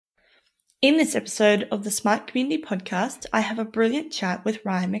In this episode of the Smart Community Podcast, I have a brilliant chat with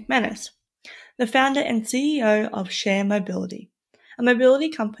Ryan McManus, the founder and CEO of Share Mobility, a mobility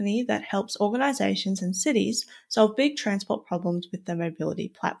company that helps organizations and cities solve big transport problems with their mobility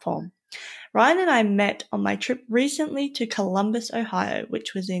platform. Ryan and I met on my trip recently to Columbus, Ohio,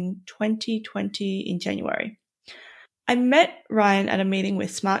 which was in 2020 in January. I met Ryan at a meeting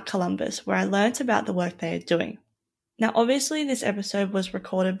with Smart Columbus where I learnt about the work they are doing. Now, obviously, this episode was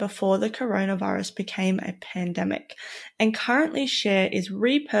recorded before the coronavirus became a pandemic, and currently Share is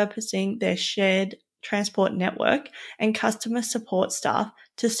repurposing their shared transport network and customer support staff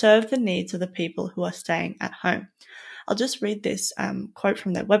to serve the needs of the people who are staying at home. I'll just read this quote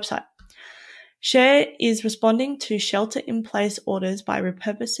from their website. Share is responding to shelter-in-place orders by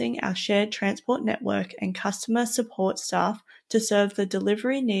repurposing our shared transport network and customer support staff to serve the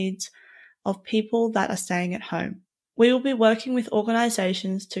delivery needs of people that are staying at home. We will be working with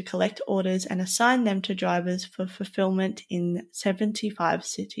organizations to collect orders and assign them to drivers for fulfillment in 75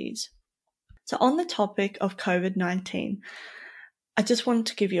 cities. So on the topic of COVID-19, I just wanted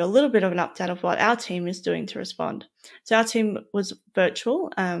to give you a little bit of an update of what our team is doing to respond. So our team was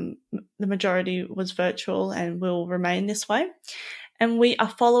virtual. The majority was virtual and will remain this way. And we are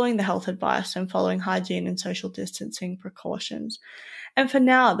following the health advice and following hygiene and social distancing precautions. And for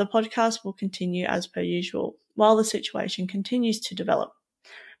now, the podcast will continue as per usual while the situation continues to develop.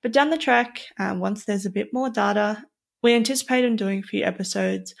 But down the track, once there's a bit more data, we anticipate on doing a few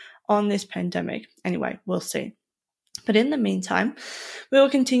episodes on this pandemic. Anyway, we'll see. But in the meantime, we will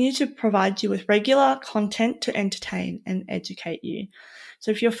continue to provide you with regular content to entertain and educate you. So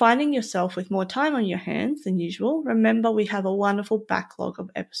if you're finding yourself with more time on your hands than usual, remember we have a wonderful backlog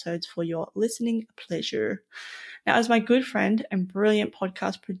of episodes for your listening pleasure. Now, as my good friend and brilliant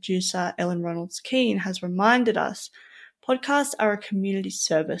podcast producer, Ellen Ronalds-Keane, has reminded us, podcasts are a community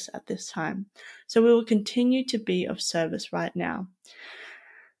service at this time. So we will continue to be of service right now.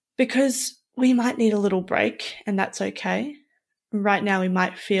 Because we might need a little break, and that's okay. Right now, we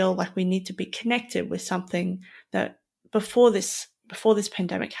might feel like we need to be connected with something that before this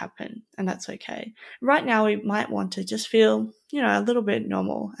pandemic happened, and that's okay. Right now, we might want to just feel, a little bit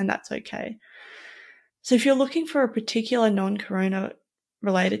normal, and that's okay. So if you're looking for a particular non-corona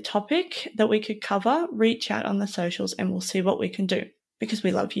related topic that we could cover, reach out on the socials and we'll see what we can do, because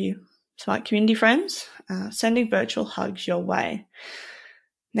we love you. Smart community friends, sending virtual hugs your way.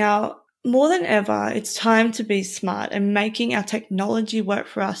 Now, more than ever, it's time to be smart and making our technology work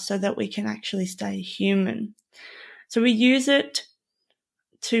for us so that we can actually stay human. So we use it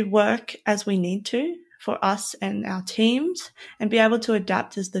to work as we need to for us and our teams and be able to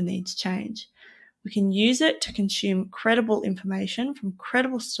adapt as the needs change. We can use it to consume credible information from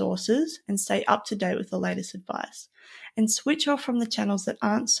credible sources and stay up to date with the latest advice and switch off from the channels that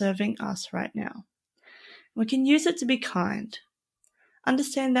aren't serving us right now. We can use it to be kind.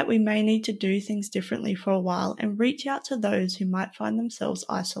 Understand that we may need to do things differently for a while and reach out to those who might find themselves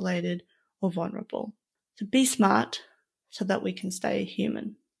isolated or vulnerable. So be smart so that we can stay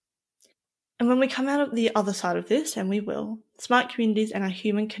human. And when we come out of the other side of this, and we will, smart communities and our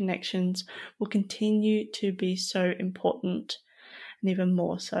human connections will continue to be so important and even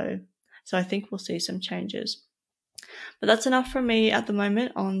more so. So I think we'll see some changes. But that's enough from me at the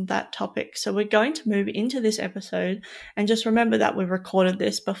moment on that topic. So we're going to move into this episode, and just remember that we recorded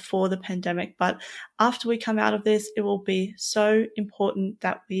this before the pandemic. But after we come out of this, it will be so important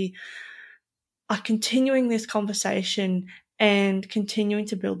that we are continuing this conversation and continuing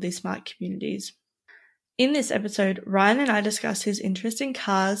to build these smart communities. In this episode, Ryan and I discuss his interest in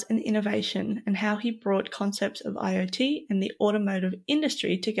cars and innovation and how he brought concepts of IoT and the automotive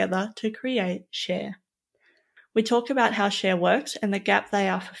industry together to create Share. We talk about how Share works and the gap they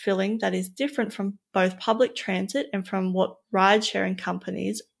are fulfilling that is different from both public transit and from what ride-sharing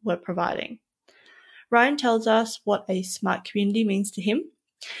companies were providing. Ryan tells us what a smart community means to him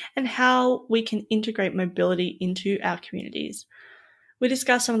and how we can integrate mobility into our communities. We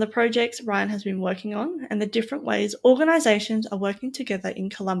discuss some of the projects Ryan has been working on and the different ways organizations are working together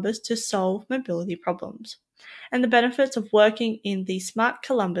in Columbus to solve mobility problems, and the benefits of working in the Smart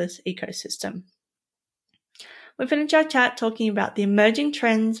Columbus ecosystem. We finish our chat talking about the emerging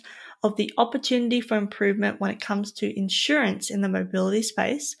trends of the opportunity for improvement when it comes to insurance in the mobility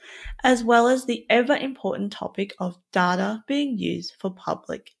space, as well as the ever-important topic of data being used for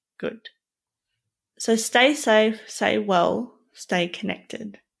public good. So stay safe, stay well, stay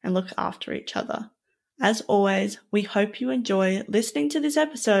connected, and look after each other. As always, we hope you enjoy listening to this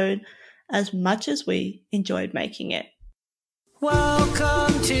episode as much as we enjoyed making it.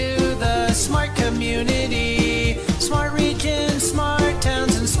 Welcome to the smart community, smart region, smart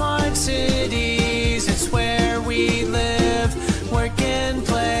towns, and smart cities.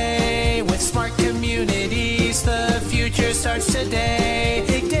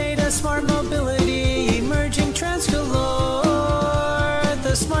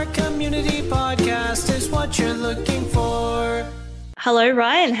 The Smart Community Podcast is what you're looking for. Hello,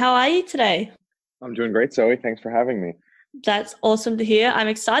 Ryan. How are you today? I'm doing great, Zoe. Thanks for having me. That's awesome to hear. I'm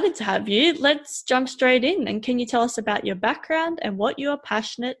excited to have you. Let's jump straight in. And can you tell us about your background and what you are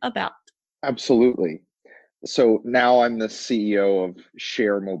passionate about? Absolutely. So now I'm the CEO of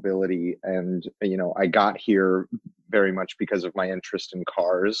Share Mobility, and I got here very much because of my interest in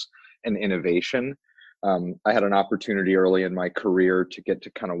cars and innovation. I had an opportunity early in my career to get to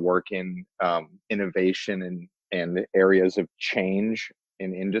kind of work in innovation and areas of change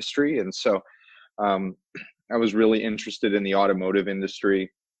in industry, and so I was really interested in the automotive industry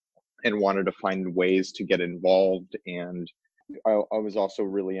and wanted to find ways to get involved. And I was also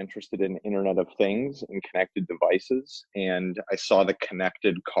really interested in Internet of Things and connected devices. And I saw the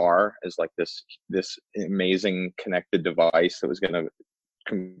connected car as like this amazing connected device that was going to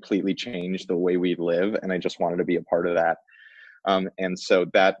completely change the way we live. And I just wanted to be a part of that. And so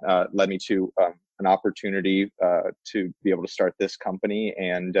that led me to an opportunity to be able to start this company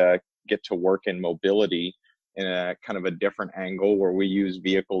and get to work in mobility in a kind of a different angle where we use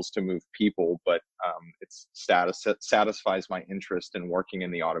vehicles to move people, but it satisfies my interest in working in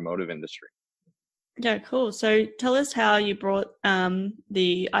the automotive industry. Yeah, cool. So tell us how you brought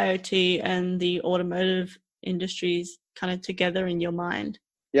the IoT and the automotive industries kind of together in your mind.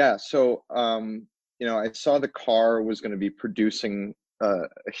 Yeah, so I saw the car was going to be producing a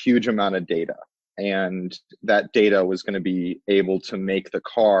huge amount of data, and that data was going to be able to make the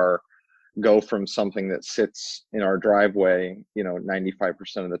car go from something that sits in our driveway,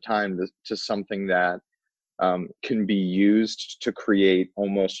 95% of the time to something that can be used to create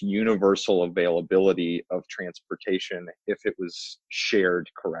almost universal availability of transportation if it was shared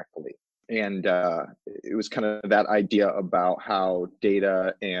correctly. And it was kind of that idea about how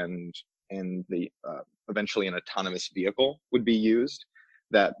data and the eventually an autonomous vehicle would be used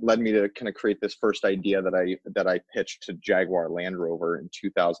that led me to kind of create this first idea that I pitched to Jaguar Land Rover in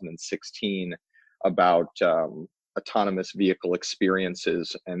 2016 about autonomous vehicle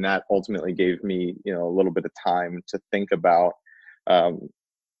experiences, and that ultimately gave me a little bit of time to think about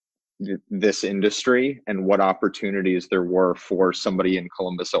this industry and what opportunities there were for somebody in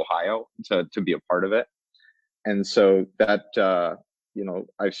Columbus, Ohio, to be a part of it. And so that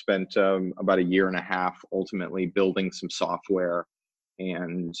I've spent about a year and a half ultimately building some software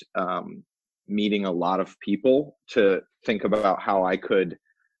and meeting a lot of people to think about how I could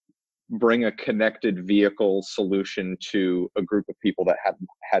bring a connected vehicle solution to a group of people that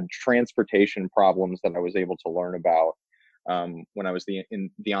had transportation problems that I was able to learn about when I was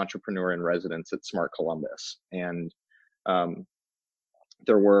the entrepreneur in residence at Smart Columbus. And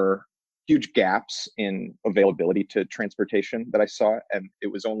there were huge gaps in availability to transportation that I saw, and it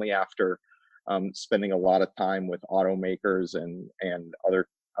was only after spending a lot of time with automakers and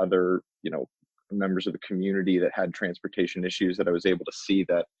other members of the community that had transportation issues that I was able to see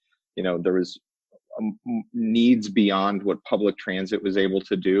that there was needs beyond what public transit was able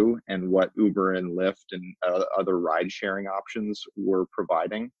to do and what Uber and Lyft and other ride sharing options were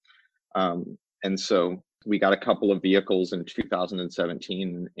providing. And so we got a couple of vehicles in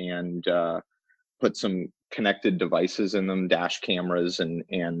 2017 and put some connected devices in them, dash cameras,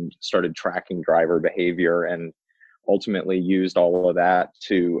 and started tracking driver behavior, and ultimately used all of that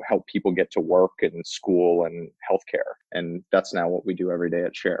to help people get to work and school and healthcare. And that's now what we do every day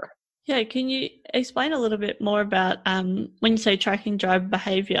at Share. Yeah, can you explain a little bit more about when you say tracking driver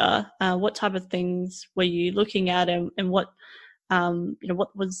behavior, what type of things were you looking at, and what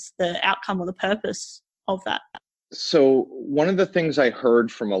what was the outcome or the purpose of that? So one of the things I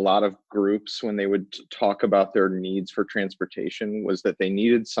heard from a lot of groups when they would talk about their needs for transportation was that they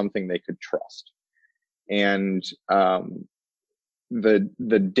needed something they could trust. And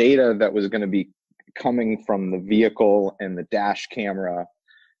the data that was going to be coming from the vehicle and the dash camera,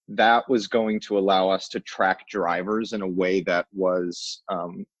 that was going to allow us to track drivers in a way that was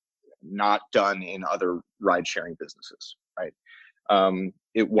not done in other ride sharing businesses, right?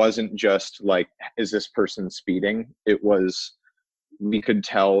 It wasn't just like, is this person speeding? It was, we could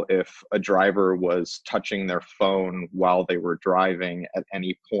tell if a driver was touching their phone while they were driving at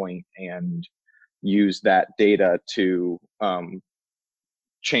any point and use that data to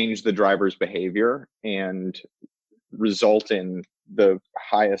change the driver's behavior and result in the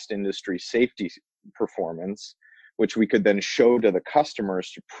highest industry safety performance, which we could then show to the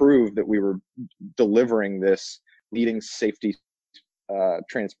customers to prove that we were delivering this leading safety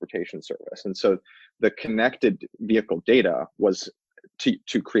transportation service. And so the connected vehicle data was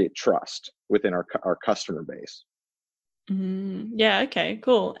to create trust within our customer base. Yeah, okay,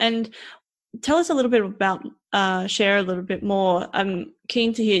 cool. And tell us a little bit about Share a little bit more. I'm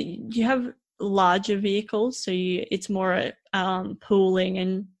keen to hear. You have larger vehicles, so it's more pooling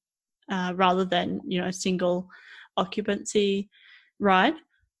and rather than single occupancy ride.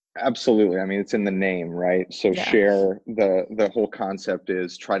 Absolutely. I mean, it's in the name, right? So Yeah. share, the whole concept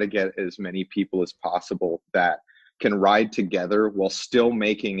is try to get as many people as possible that can ride together while still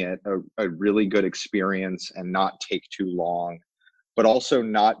making it a really good experience and not take too long, but also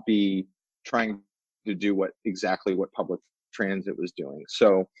not be trying to do exactly what public transit was doing.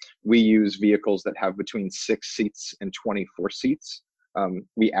 So we use vehicles that have between 6 seats and 24 seats.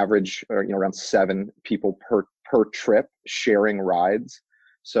 We average around 7 people per trip sharing rides.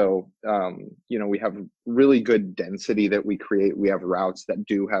 So we have really good density that we create. We have routes that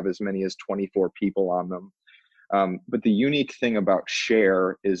do have as many as 24 people on them. But the unique thing about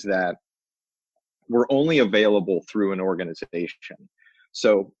Share is that we're only available through an organization.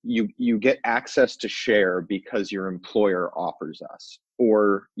 So you get access to Share because your employer offers us,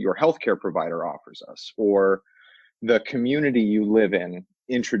 or your healthcare provider offers us, or the community you live in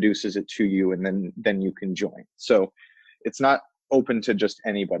introduces it to you, and then you can join. So it's not open to just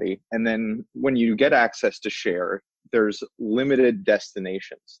anybody. And then when you get access to Share, there's limited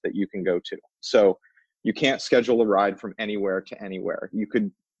destinations that you can go to. So you can't schedule a ride from anywhere to anywhere. You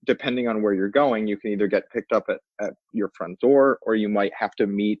could, depending on where you're going, you can either get picked up at your front door, or you might have to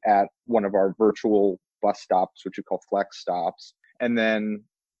meet at one of our virtual bus stops, which we call flex stops. And then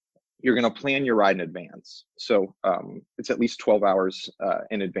you're going to plan your ride in advance. So it's at least 12 hours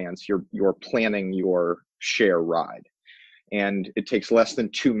in advance. You're planning your Share ride. And it takes less than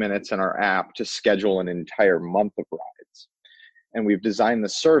 2 minutes in our app to schedule an entire month of rides. And we've designed the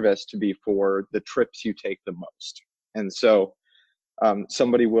service to be for the trips you take the most. And so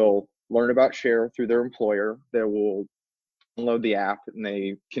somebody will learn about Share through their employer. They will download the app, and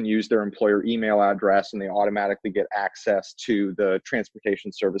they can use their employer email address, and they automatically get access to the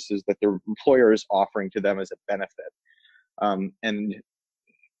transportation services that their employer is offering to them as a benefit. And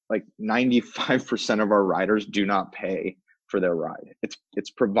like 95% of our riders do not pay for their ride. It's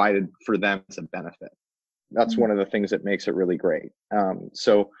provided for them as a benefit. That's one of the things that makes it really great.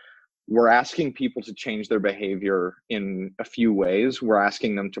 So we're asking people to change their behavior in a few ways. We're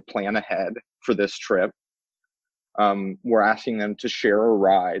asking them to plan ahead for this trip. We're asking them to share a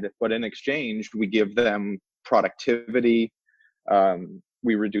ride, but in exchange, we give them productivity.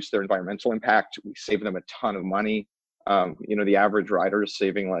 We reduce their environmental impact. We save them a ton of money. The average rider is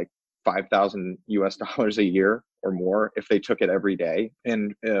saving like $5,000 a year or more if they took it every day.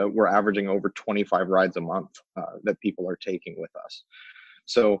 And we're averaging over 25 rides a month that people are taking with us.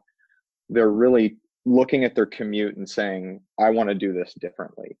 So they're really looking at their commute and saying, I want to do this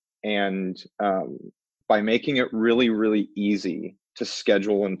differently. And by making it really, really easy to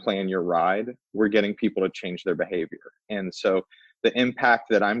schedule and plan your ride, we're getting people to change their behavior. And so the impact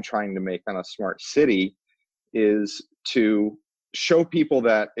that I'm trying to make on a smart city is to show people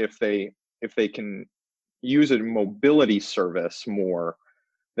that if they can use a mobility service more,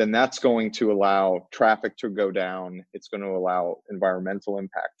 then that's going to allow traffic to go down. It's going to allow environmental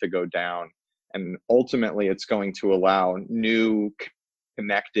impact to go down. And ultimately, it's going to allow new,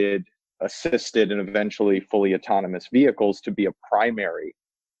 connected, assisted, and eventually fully autonomous vehicles to be a primary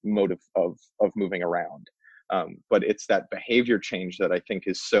mode of moving around. But it's that behavior change that I think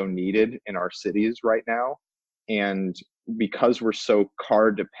is so needed in our cities right now. And because we're so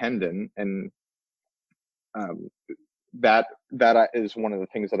car dependent, and that is one of the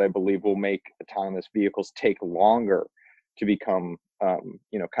things that I believe will make autonomous vehicles take longer to become,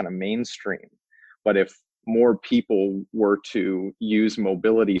 kind of mainstream. But if more people were to use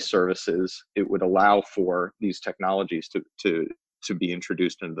mobility services, it would allow for these technologies to be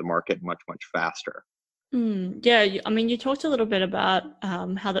introduced into the market much, much faster. Yeah, I mean, you talked a little bit about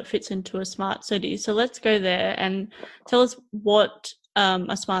how that fits into a smart city. So let's go there and tell us what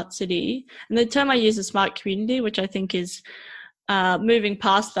a smart city, and the term I use is smart community, which I think is moving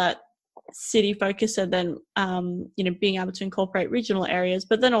past that city focus and then, being able to incorporate regional areas,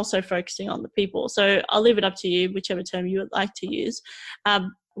 but then also focusing on the people. So I'll leave it up to you, whichever term you would like to use.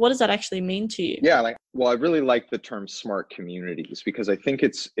 What does that actually mean to you? Yeah, I really like the term smart communities, because I think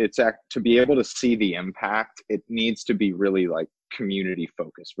it's to be able to see the impact, it needs to be really like community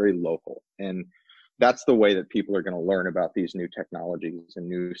focused, very local. And that's the way that people are going to learn about these new technologies and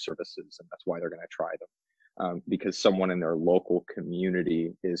new services. And that's why they're going to try them, because someone in their local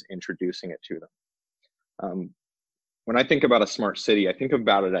community is introducing it to them. When I think about a smart city, I think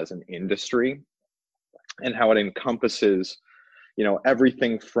about it as an industry and how it encompasses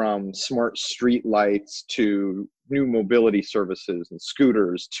everything from smart street lights to new mobility services and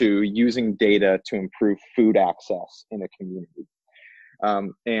scooters to using data to improve food access in a community.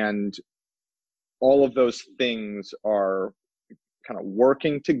 And all of those things are kind of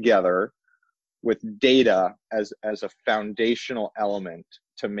working together with data as a foundational element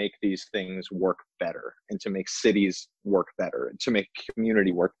to make these things work better and to make cities work better and to make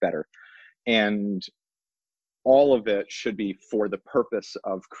community work better. And all of it should be for the purpose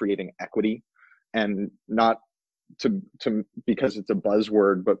of creating equity, and not to because it's a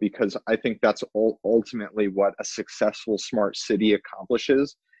buzzword, but because I think that's ultimately what a successful smart city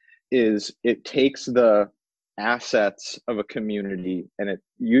accomplishes. Is it takes the assets of a community and it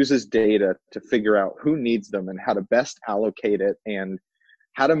uses data to figure out who needs them and how to best allocate it and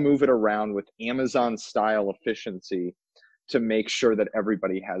how to move it around with Amazon style efficiency to make sure that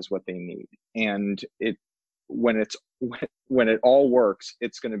everybody has what they need. And when it all works,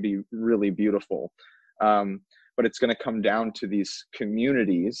 it's going to be really beautiful. But it's going to come down to these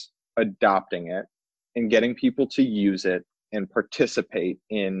communities adopting it and getting people to use it and participate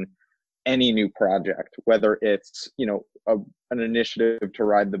in any new project, whether it's an initiative to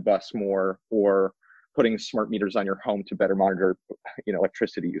ride the bus more or putting smart meters on your home to better monitor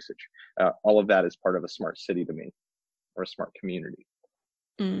electricity usage. All of that is part of a smart city to me, or a smart community.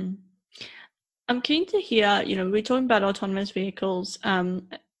 I'm keen to hear, we're talking about autonomous vehicles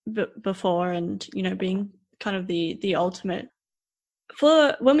before, and being kind of the ultimate.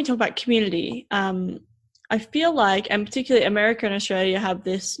 For when we talk about community, I feel like, and particularly America and Australia have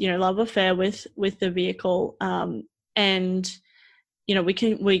this, love affair with the vehicle, and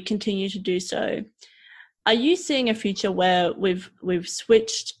we continue to do so. Are you seeing a future where we've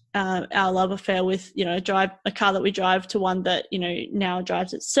switched our love affair with a car that we drive to one that now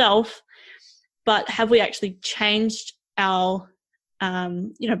drives itself, but have we actually changed our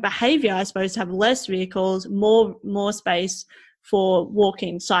behavior, I suppose, to have less vehicles, more space for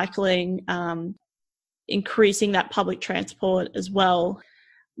walking, cycling, increasing that public transport as well?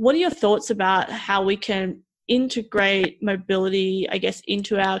 What are your thoughts about how we can integrate mobility, I guess,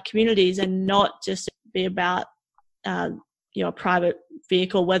 into our communities and not just be about a private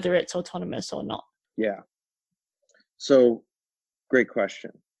vehicle, whether it's autonomous or not? Yeah. So, great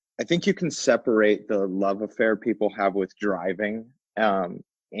question. I think you can separate the love affair people have with driving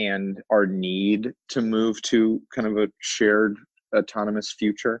and our need to move to kind of a shared autonomous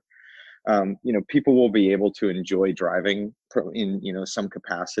future. People will be able to enjoy driving in some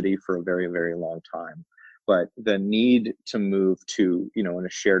capacity for a very, very long time. But the need to move to, in a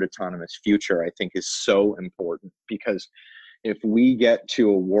shared autonomous future, I think is so important, because if we get to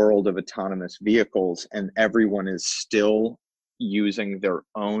a world of autonomous vehicles and everyone is still using their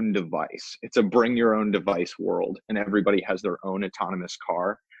own device, it's a bring your own device world, and everybody has their own autonomous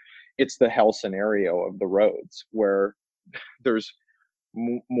car, it's the hell scenario of the roads, where there's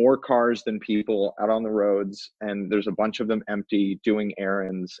more cars than people out on the roads, and there's a bunch of them empty doing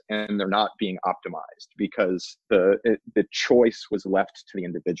errands, and they're not being optimized because the choice was left to the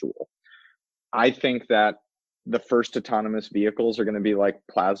individual. I think that the first autonomous vehicles are going to be like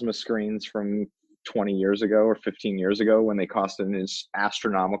plasma screens from 20 years ago or 15 years ago, when they cost an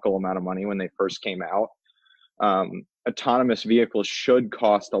astronomical amount of money when they first came out. Autonomous vehicles should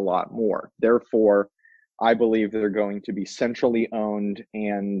cost a lot more. Therefore, I believe they're going to be centrally owned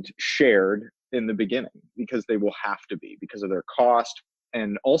and shared in the beginning, because they will have to be, because of their cost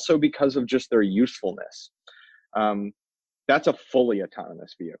and also because of just their usefulness. That's a fully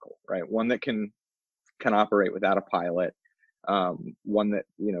autonomous vehicle, right? One that can operate without a pilot, one that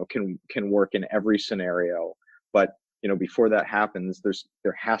can work in every scenario. But before that happens,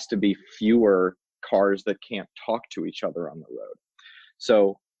 there has to be fewer cars that can't talk to each other on the road.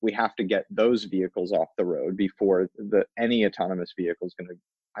 So we have to get those vehicles off the road before any autonomous vehicle is going to,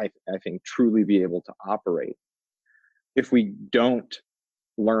 I think, truly be able to operate. If we don't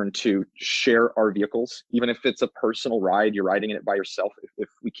learn to share our vehicles, even if it's a personal ride, you're riding it by yourself, if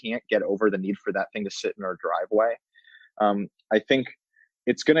we can't get over the need for that thing to sit in our driveway, I think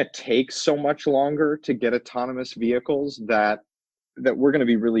it's going to take so much longer to get autonomous vehicles that we're going to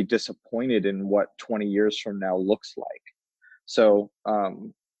be really disappointed in what 20 years from now looks like. So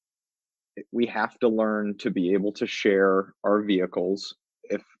we have to learn to be able to share our vehicles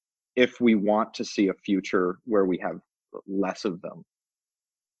if we want to see a future where we have less of them.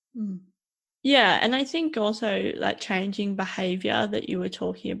 Yeah, and I think also that changing behavior that you were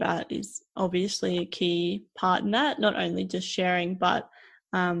talking about is obviously a key part in that, not only just sharing, but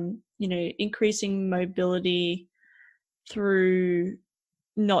increasing mobility through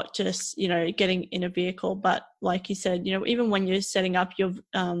not just, getting in a vehicle, but like you said, even when you're setting up your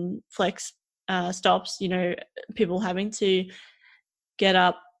flex stops, people having to get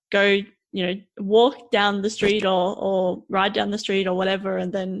up, go, walk down the street or ride down the street or whatever,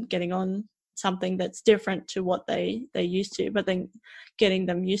 and then getting on something that's different to what they used to, but then getting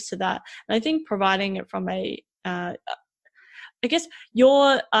them used to that. And I think providing it from I guess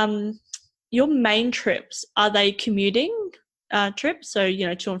your main trips, are they commuting trips? So,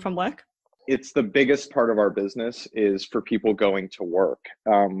 to and from work? It's the biggest part of our business is for people going to work.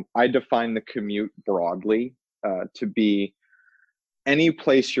 I define the commute broadly to be any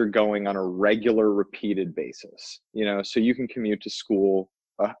place you're going on a regular, repeated basis. So you can commute to school,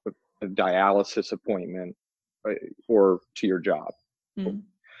 a dialysis appointment, or to your job. Mm.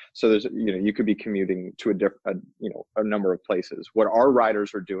 So there's, you could be commuting to a number of places. What our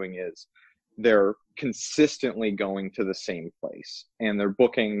riders are doing is they're consistently going to the same place, and they're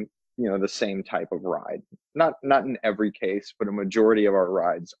booking, the same type of ride. Not in every case, but a majority of our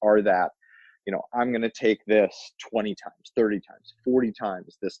rides are that, I'm going to take this 20 times, 30 times, 40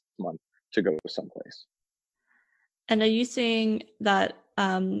 times this month to go someplace. And are you seeing that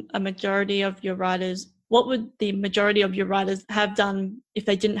a majority of your riders, what would the majority of your riders have done if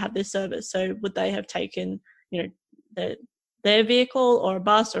they didn't have this service? So would they have taken, their vehicle or a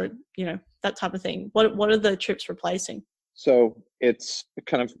bus or, that type of thing? What are the trips replacing? So it's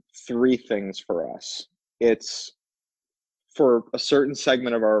kind of three things for us. It's for a certain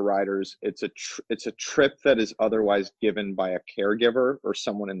segment of our riders, it's a trip that is otherwise given by a caregiver or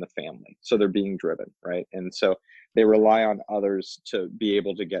someone in the family. So they're being driven, right? And so they rely on others to be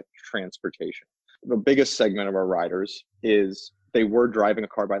able to get transportation. The biggest segment of our riders is they were driving a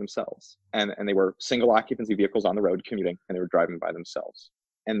car by themselves, and they were single occupancy vehicles on the road commuting, and they were driving by themselves.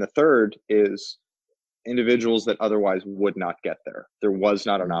 And the third is individuals that otherwise would not get there. There was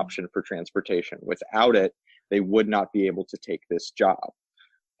not an option for transportation. Without it, they would not be able to take this job.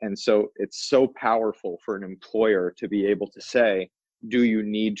 And so it's so powerful for an employer to be able to say, do you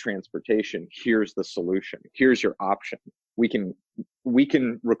need transportation? Here's the solution. Here's your option. We can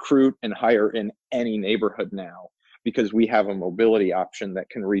recruit and hire in any neighborhood now because we have a mobility option that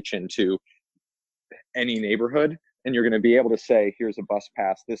can reach into any neighborhood. And you're going to be able to say, here's a bus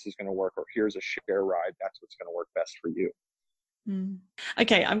pass, this is going to work, or here's a share ride, that's what's going to work best for you.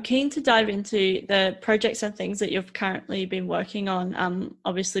 Okay, I'm keen to dive into the projects and things that you've currently been working on,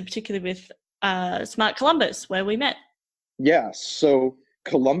 obviously, particularly with Smart Columbus, where we met. Yeah, so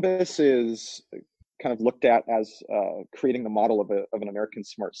Columbus is kind of looked at as creating the model of an American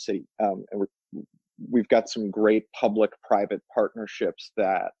smart city. And we've got some great public-private partnerships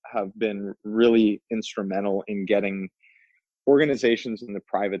that have been really instrumental in getting organizations in the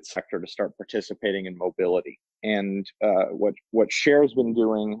private sector to start participating in mobility. And what Share's been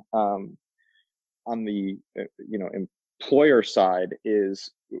doing on the employer side is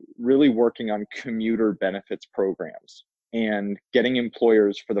really working on commuter benefits programs and getting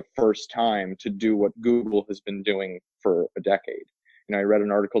employers for the first time to do what Google has been doing for a decade. I read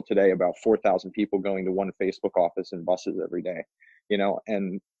an article today about 4,000 people going to one Facebook office in buses every day,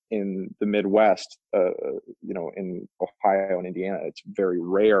 and in the Midwest, in Ohio and Indiana, it's very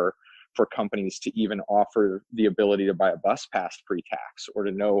rare for companies to even offer the ability to buy a bus pass pre-tax or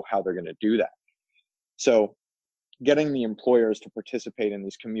to know how they're going to do that. So getting the employers to participate in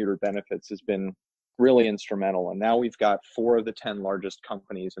these commuter benefits has been really instrumental. And now we've got 4 of the 10 largest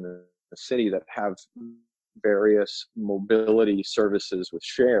companies in the city that have various mobility services with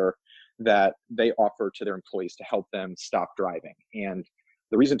Share that they offer to their employees to help them stop driving. And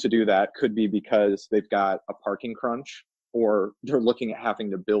the reason to do that could be because they've got a parking crunch, or they're looking at having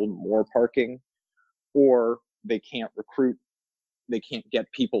to build more parking, or they can't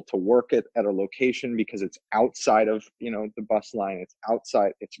get people to work at a location because it's outside of, the bus line,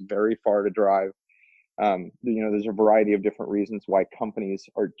 it's very far to drive. There's a variety of different reasons why companies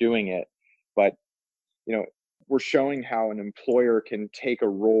are doing it, but we're showing how an employer can take a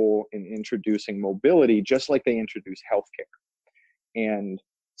role in introducing mobility just like they introduce healthcare, and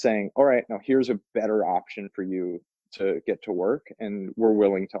saying, all right, now here's a better option for you to get to work, and we're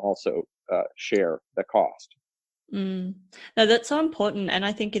willing to also share the cost. No, that's so important, and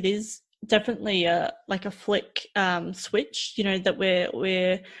I think it is definitely like a flick switch, that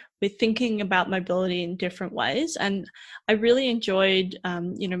we're thinking about mobility in different ways. And I really enjoyed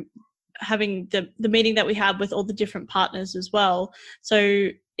having the meeting that we had with all the different partners as well. So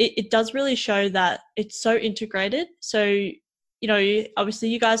it does really show that it's so integrated. So obviously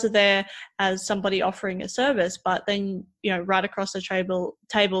you guys are there as somebody offering a service, but then, right across the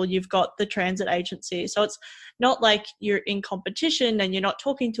table, you've got the transit agency. So it's not like you're in competition and you're not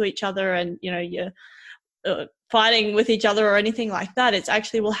talking to each other and, you're fighting with each other or anything like that. It's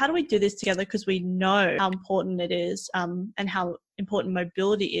actually, well, how do we do this together? Because we know how important it is, and how important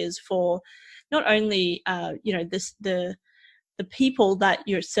mobility is for not only, the people that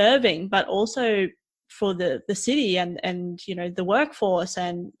you're serving, but also for the city and the workforce.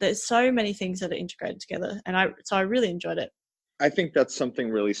 And there's so many things that are integrated together. And I really enjoyed it. I think that's something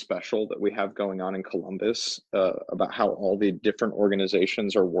really special that we have going on in Columbus, about how all the different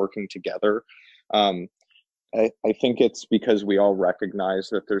organizations are working together. I think it's because we all recognize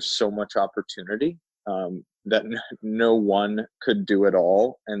that there's so much opportunity, that no one could do it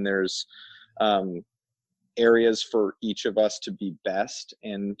all. And there's areas for each of us to be best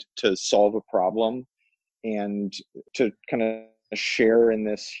and to solve a problem and to kind of share in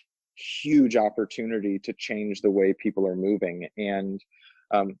this huge opportunity to change the way people are moving. And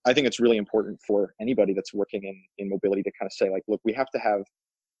I think it's really important for anybody that's working in mobility to kind of say, like, look, we have to have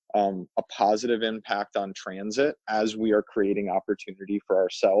a positive impact on transit as we are creating opportunity for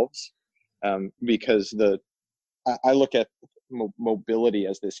ourselves, because I look at mobility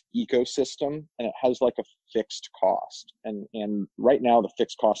as this ecosystem, and it has like a fixed cost, and right now the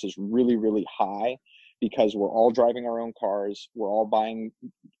fixed cost is really, really high because we're all driving our own cars, we're all buying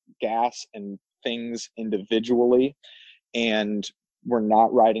gas and things individually, and we're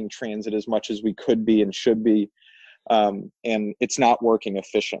not riding transit as much as we could be and should be. And it's not working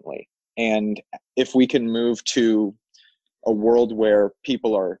efficiently. And if we can move to a world where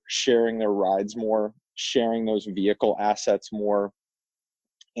people are sharing their rides more, sharing those vehicle assets more,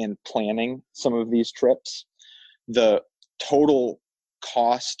 and planning some of these trips, the total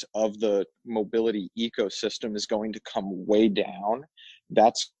cost of the mobility ecosystem is going to come way down.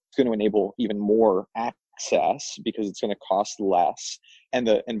 That's going to enable even more access because it's going to cost less, and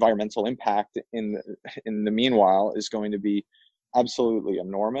the environmental impact in the meanwhile is going to be absolutely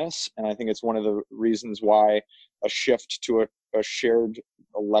enormous. And I think it's one of the reasons why a shift to a shared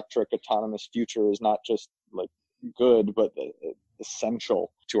electric autonomous future is not just like good, but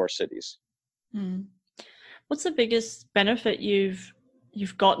essential to our cities. What's the biggest benefit you've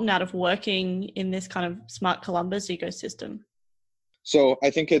gotten out of working in this kind of Smart Columbus ecosystem? So I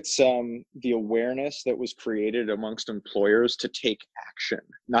think it's the awareness that was created amongst employers to take action,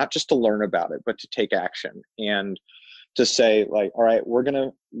 not just to learn about it, but to take action and to say, like, all right, we're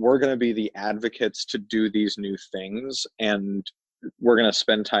gonna be the advocates to do these new things, and we're gonna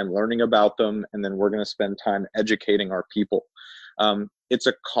spend time learning about them, and then we're gonna spend time educating our people. It's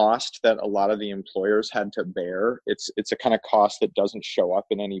a cost that a lot of the employers had to bear. It's a kind of cost that doesn't show up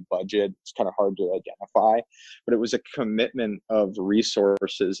in any budget. It's kind of hard to identify, but it was a commitment of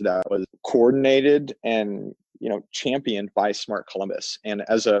resources that was coordinated and championed by Smart Columbus. And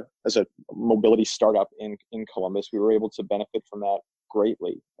as a mobility startup in Columbus, we were able to benefit from that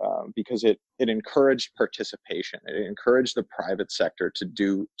greatly, because it encouraged participation. It encouraged the private sector to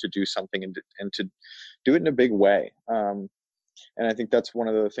do something and to do it in a big way. And I think that's one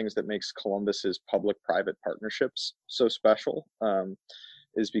of the things that makes Columbus's public-private partnerships so special,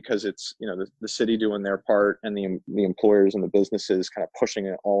 is because it's the city doing their part and the employers and the businesses kind of pushing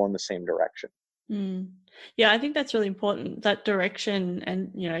it all in the same direction. Yeah, I think that's really important, that direction,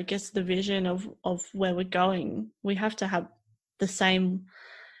 and I guess the vision of where we're going. We have to have the same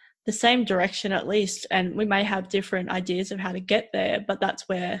direction at least, and we may have different ideas of how to get there, but that's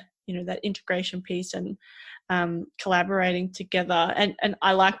where that integration piece and collaborating together. And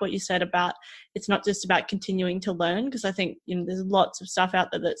I like what you said about it's not just about continuing to learn, because I think there's lots of stuff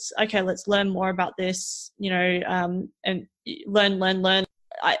out there that's okay, let's learn more about this, and learn.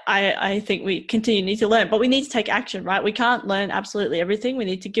 I think we need to learn, but we need to take action, right? We can't learn absolutely everything. We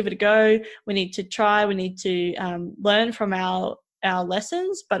need to give it a go. We need to try. We need to learn from our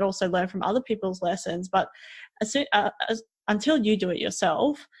lessons, but also learn from other people's lessons. But until you do it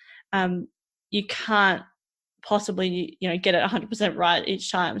yourself, you can't possibly get it 100% right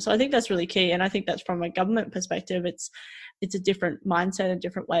each time. So I think that's really key, and I think that's from a government perspective. It's a different mindset, a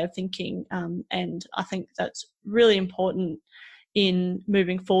different way of thinking, and I think that's really important in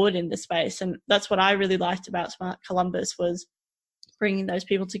moving forward in the space. And that's what I really liked about Smart Columbus, was bringing those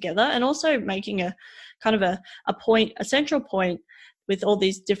people together and also making a kind of a central point with all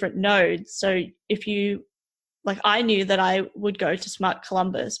these different nodes. So if you I knew that I would go to Smart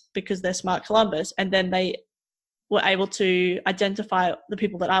Columbus because they're Smart Columbus, and then they were able to identify the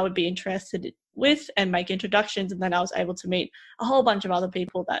people that I would be interested with and make introductions. And then I was able to meet a whole bunch of other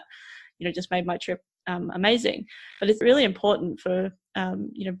people that, just made my trip amazing. But it's really important for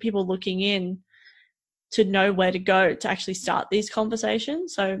people looking in to know where to go to actually start these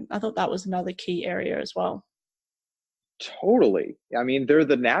conversations. So I thought that was another key area as well. Totally. I mean, they're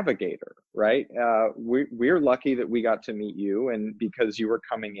the navigator, right? We're lucky that we got to meet you, and because you were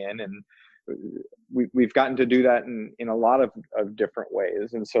coming in, and we've gotten to do that in a lot of different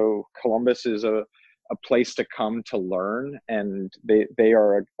ways. And so Columbus is a place to come to learn, and they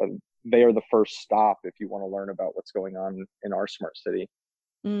are the first stop if you want to learn about what's going on in our smart city.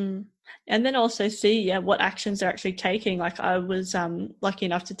 And then also see what actions they're actually taking. Like I was lucky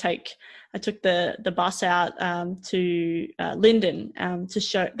enough to I took the bus out to Linden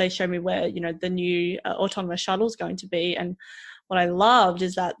they show me where the new autonomous shuttle is going to be. And what I loved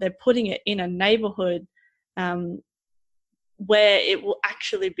is that they're putting it in a neighborhood where it will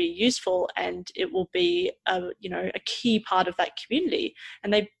actually be useful, and it will be a key part of that community.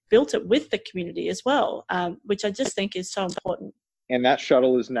 And they built it with the community as well, which I just think is so important. And that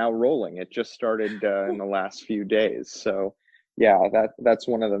shuttle is now rolling. It just started in the last few days. So yeah, that's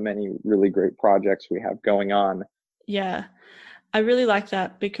one of the many really great projects we have going on. Yeah, I really like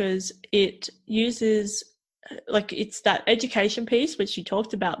that because it uses, it's that education piece, which you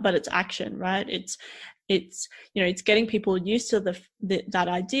talked about, but it's action, right? It's getting people used to that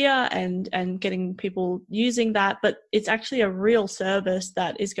idea and getting people using that, but it's actually a real service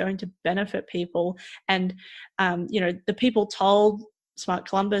that is going to benefit people. And the people told Smart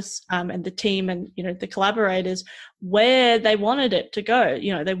Columbus and the team and the collaborators where they wanted it to go.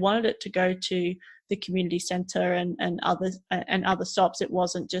 They wanted it to go to the community center and other stops. It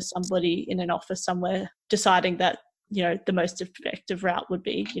wasn't just somebody in an office somewhere deciding that the most effective route would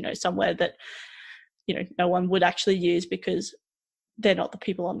be somewhere that no one would actually use because they're not the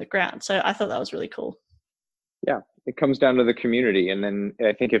people on the ground. So I thought that was really cool. Yeah, it comes down to the community. And then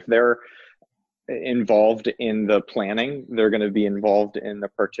I think if they're involved in the planning, they're going to be involved in the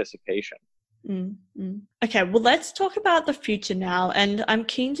participation. Mm-hmm. Okay, well, let's talk about the future now. And I'm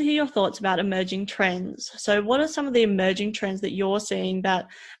keen to hear your thoughts about emerging trends. So what are some of the emerging trends that you're seeing that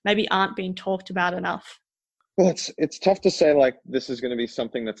maybe aren't being talked about enough? Well, it's tough to say like this is going to be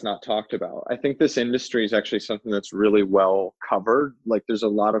something that's not talked about. I think this industry is actually something that's really well covered. Like there's a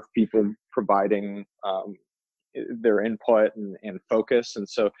lot of people providing their input and focus, and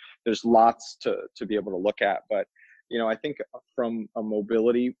so there's lots to be able to look at. But I think from a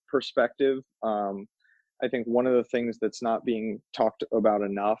mobility perspective, I think one of the things that's not being talked about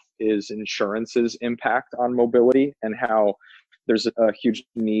enough is insurance's impact on mobility, and how there's a huge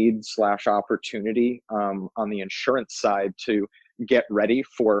need / opportunity on the insurance side to get ready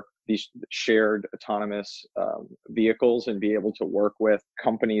for these shared autonomous vehicles and be able to work with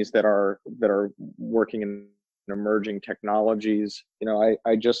companies that are working in emerging technologies.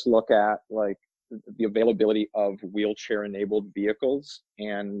 I just look at like the availability of wheelchair enabled vehicles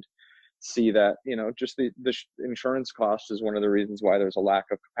and see that just the insurance cost is one of the reasons why there's a lack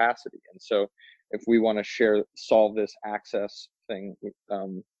of capacity. And so if we want to solve this access thing,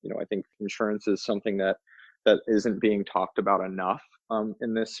 I think insurance is something that isn't being talked about enough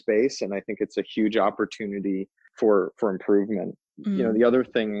in this space, and I think it's a huge opportunity for improvement. The other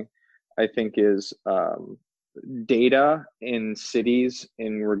thing I think is data in cities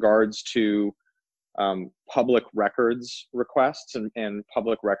in regards to public records requests and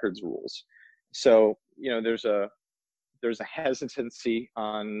public records rules. So there's a hesitancy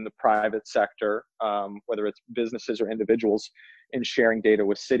on the private sector, whether it's businesses or individuals, in sharing data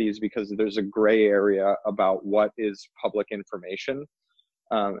with cities because there's a gray area about what is public information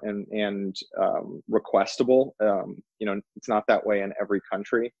and requestable. It's not that way in every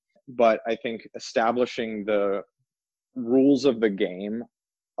country, but I think establishing the rules of the game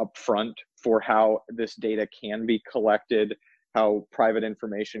up front for how this data can be collected, how private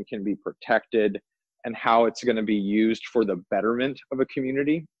information can be protected, and how it's going to be used for the betterment of a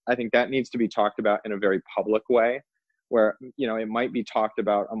community. I think that needs to be talked about in a very public way, where it might be talked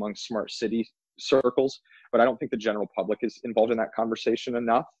about among smart city circles, but I don't think the general public is involved in that conversation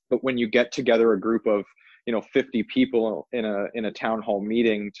enough. But when you get together a group of 50 people in a town hall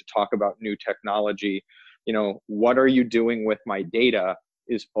meeting to talk about new technology, what are you doing with my data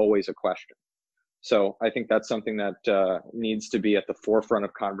is always a question. So I think that's something that needs to be at the forefront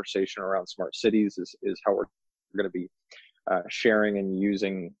of conversation around smart cities is how we're going to be sharing and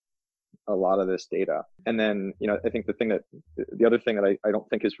using a lot of this data. And then, I think the other thing that I don't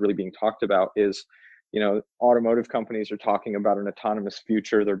think is really being talked about is, automotive companies are talking about an autonomous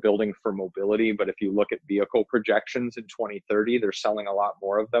future. They're building for mobility. But if you look at vehicle projections in 2030, they're selling a lot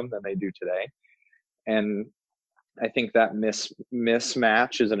more of them than they do today. And I think that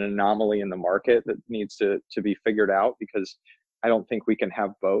mismatch is an anomaly in the market that needs to be figured out, because I don't think we can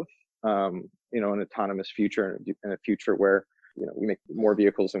have both. An autonomous future and a future where we make more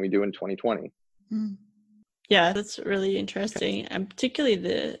vehicles than we do in 2020. Mm. Yeah, that's really interesting, and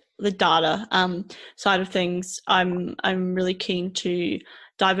particularly the data side of things. I'm really keen to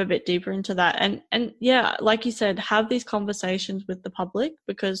dive a bit deeper into that, and yeah, like you said, have these conversations with the public,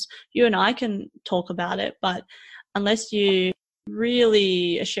 because you and I can talk about it, but unless you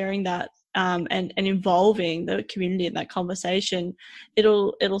really are sharing that and involving the community in that conversation,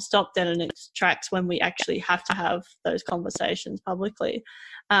 it'll stop dead in its tracks when we actually have to have those conversations publicly.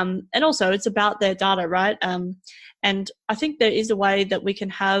 And also, it's about their data, right? And I think there is a way that we can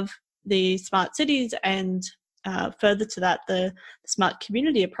have the smart cities and further to that, the smart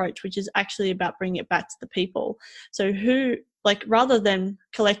community approach, which is actually about bringing it back to the people. So rather than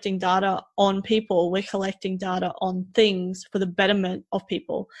collecting data on people, we're collecting data on things for the betterment of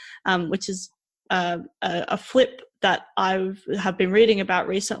people, which is a flip that I have been reading about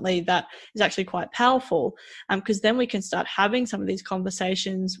recently that is actually quite powerful, because then we can start having some of these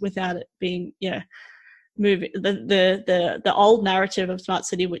conversations without it being, moving the old narrative of smart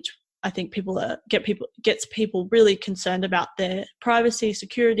city, which I think gets people really concerned about their privacy,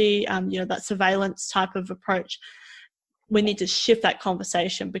 security, that surveillance type of approach. We need to shift that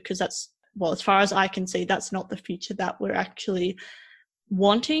conversation, because as far as I can see, that's not the future that we're actually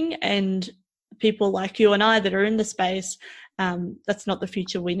wanting. And people like you and I that are in the space, that's not the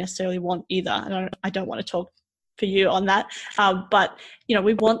future we necessarily want either. I don't want to talk for you on that. But,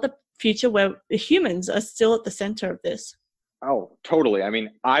 we want the future where humans are still at the center of this. Oh, totally. I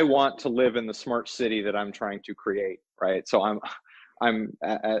mean, I want to live in the smart city that I'm trying to create, right? So I'm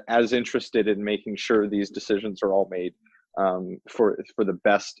as interested in making sure these decisions are all made for the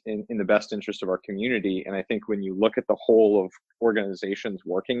best in the best interest of our community. And I think when you look at the whole of organizations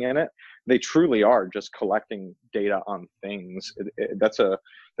working in it, they truly are just collecting data on things. That's a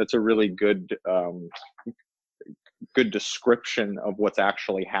really good description of what's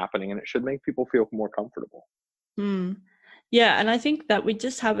actually happening, and it should make people feel more comfortable. Yeah, and I think that we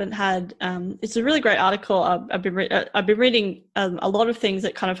just haven't had. It's a really great article. I've been reading a lot of things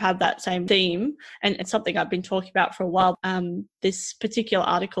that kind of have that same theme, and it's something I've been talking about for a while. This particular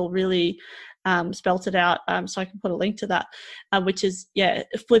article really spelt it out, so I can put a link to that, which is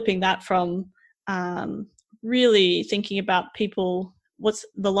flipping that from really thinking about people. What's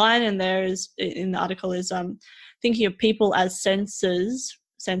the line in there is in the article is thinking of people as sensors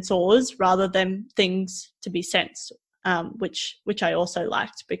rather than things to be sensed. Which I also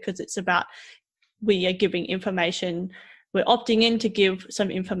liked, because it's about we are giving information, we're opting in to give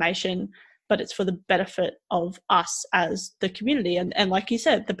some information, but it's for the benefit of us as the community, and like you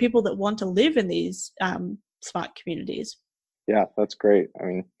said, the people that want to live in these smart communities. Yeah, that's great. I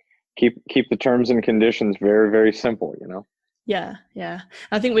mean, keep the terms and conditions very, very simple, Yeah.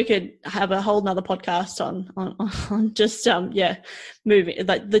 I think we could have a whole nother podcast on just moving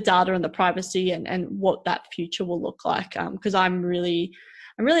like the data and the privacy and what that future will look like. Because I'm really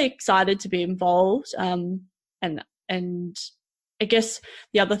excited to be involved. And I guess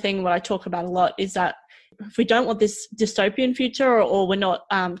the other thing what I talk about a lot is that if we don't want this dystopian future, or we're not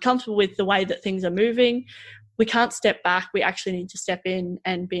comfortable with the way that things are moving, we can't step back. We actually need to step in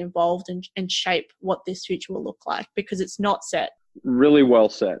and be involved and shape what this future will look like, because it's not set. Really well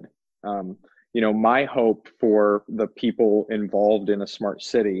said. My hope for the people involved in a smart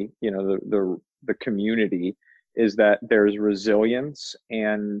city, the community, is that there's resilience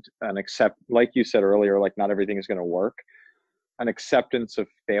and like you said earlier, like not everything is going to work, an acceptance of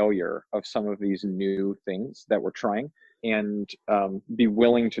failure of some of these new things that we're trying, and be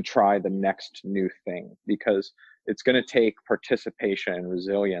willing to try the next new thing, because it's going to take participation and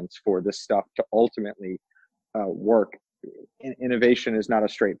resilience for this stuff to ultimately work. Innovation is not a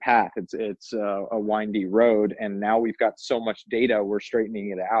straight path. It's a windy road, and now we've got so much data, we're straightening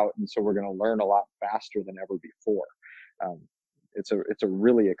it out, and so we're going to learn a lot faster than ever before. It's a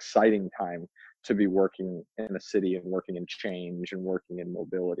really exciting time to be working in a city and working in change and working in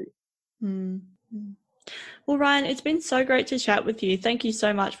mobility. Mm-hmm. Well, Ryan, it's been so great to chat with you. Thank you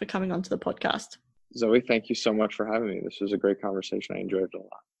so much for coming onto the podcast. Zoe, thank you so much for having me. This was a great conversation. I enjoyed it a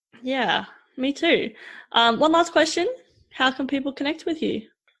lot. Yeah, me too. One last question. How can people connect with you?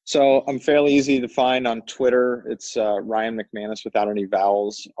 So I'm fairly easy to find on Twitter. It's Ryan McManus without any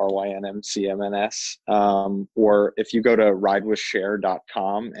vowels, RYNMCMNS. Or if you go to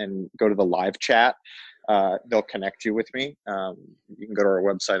ridewithshare.com and go to the live chat, they'll connect you with me. You can go to our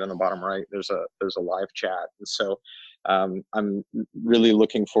website on the bottom right. There's a live chat. And so I'm really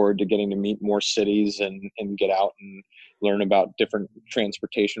looking forward to getting to meet more cities and get out and learn about different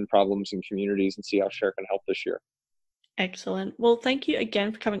transportation problems in communities and see how Share can help this year. Excellent. Well, thank you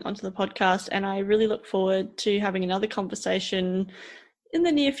again for coming onto the podcast, and I really look forward to having another conversation in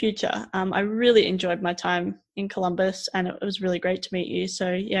the near future. I really enjoyed my time in Columbus, and it was really great to meet you.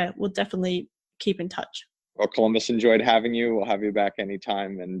 So yeah, we'll definitely keep in touch. Well, Columbus enjoyed having you. We'll have you back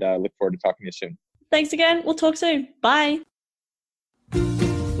anytime, and look forward to talking to you soon. Thanks again. We'll talk soon. Bye.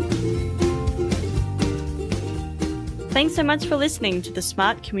 Thanks so much for listening to the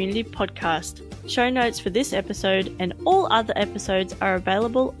Smart Community Podcast. Show notes for this episode and all other episodes are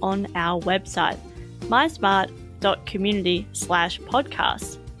available on our website,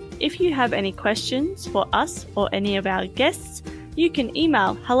 mysmart.community/podcast. If you have any questions for us or any of our guests, you can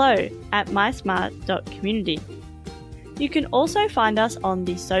email hello@mysmart.community. You can also find us on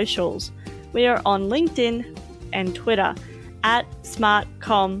the socials. We are on LinkedIn and Twitter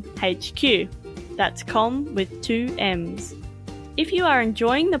 @SmartComHQ. That's com with 2 M's. If you are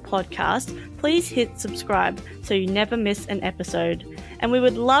enjoying the podcast, please hit subscribe so you never miss an episode. And we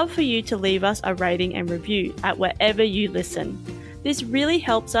would love for you to leave us a rating and review at wherever you listen. This really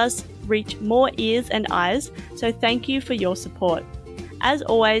helps us reach more ears and eyes, so thank you for your support. As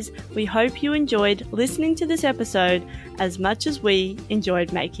always, we hope you enjoyed listening to this episode as much as we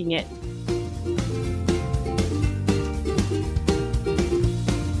enjoyed making it.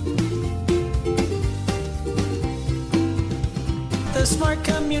 The Smart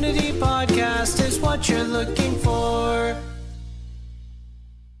Community Podcast is what you're looking